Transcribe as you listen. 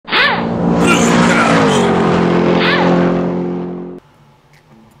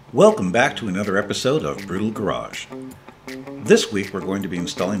Welcome back to another episode of Brutal Garage. This week we're going to be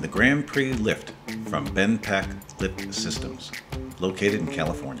installing the Prix Lift from Bendpak Lift Systems, located in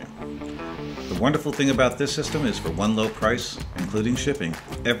California. The wonderful thing about this system is for one low price, including shipping,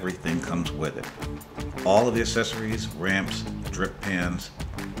 everything comes with it. All of the accessories, ramps, drip pans,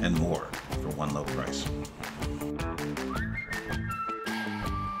 and more for one low price.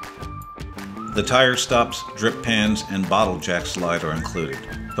 The tire stops, drip pans, and bottle jack slide are included.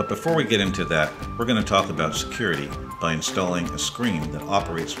 But before we get into that, we're going to talk about security by installing a screen that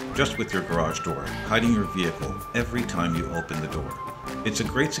operates just with your garage door, hiding your vehicle every time you open the door. It's a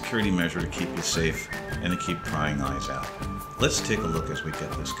great security measure to keep you safe and to keep prying eyes out. Let's take a look as we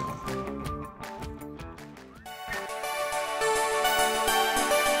get this going.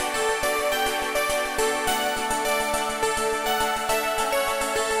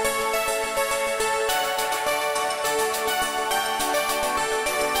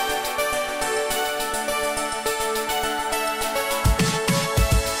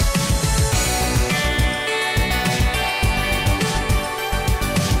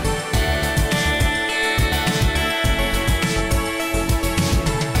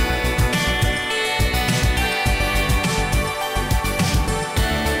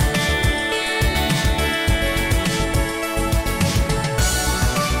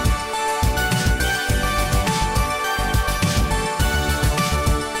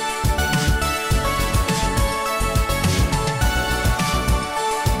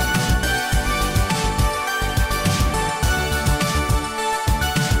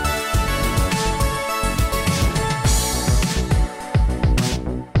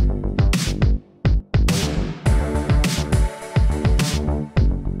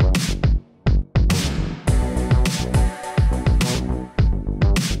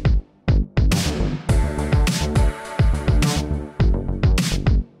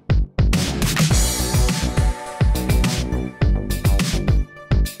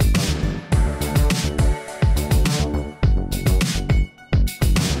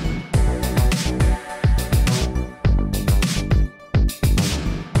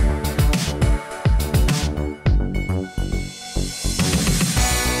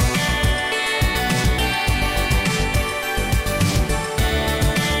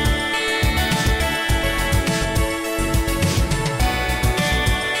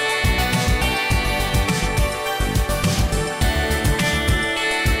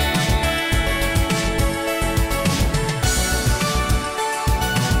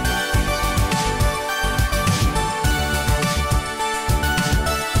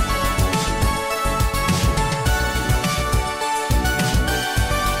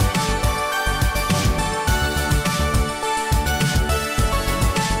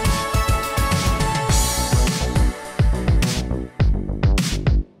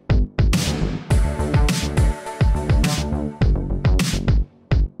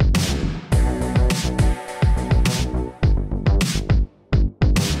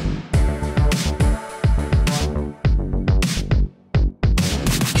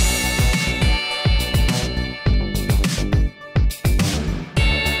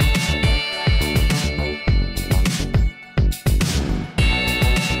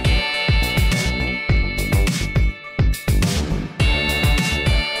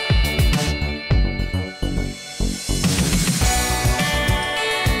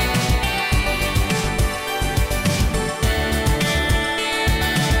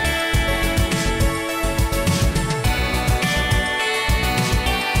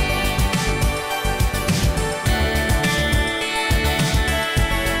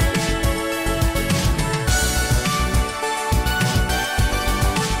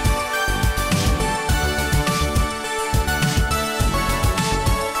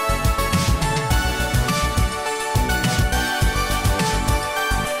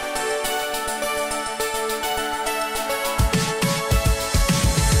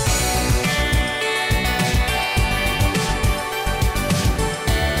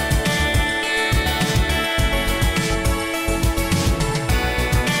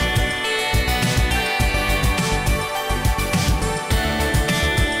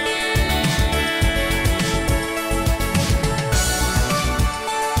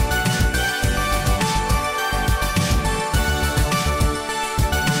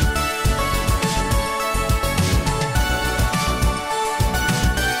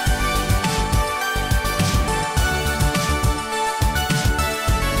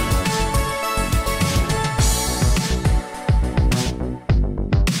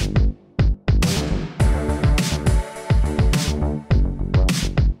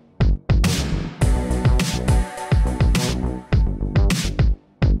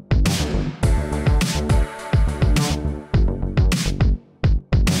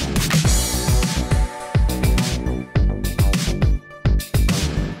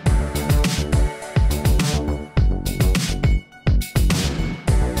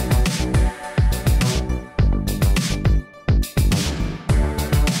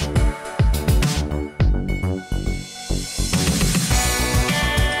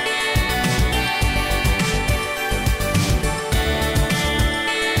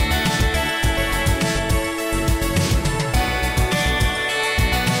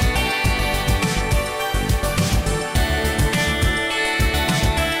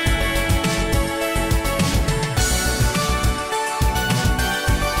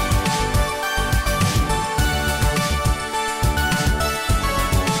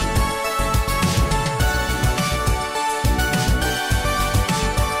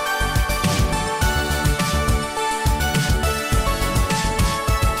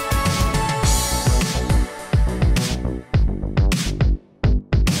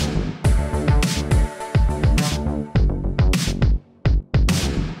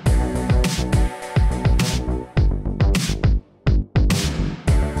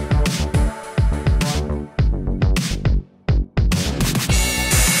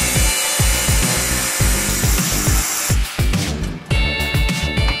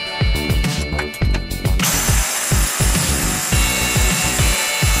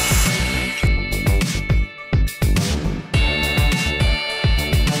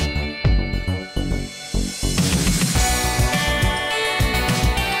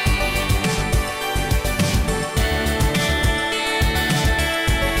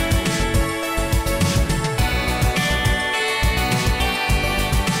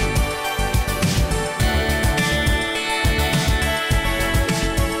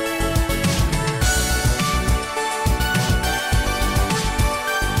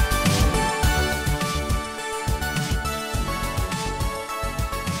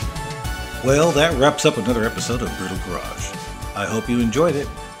 Well, that wraps up another episode of Brutal Garage. I hope you enjoyed it.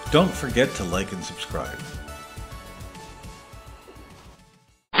 Don't forget to like and subscribe.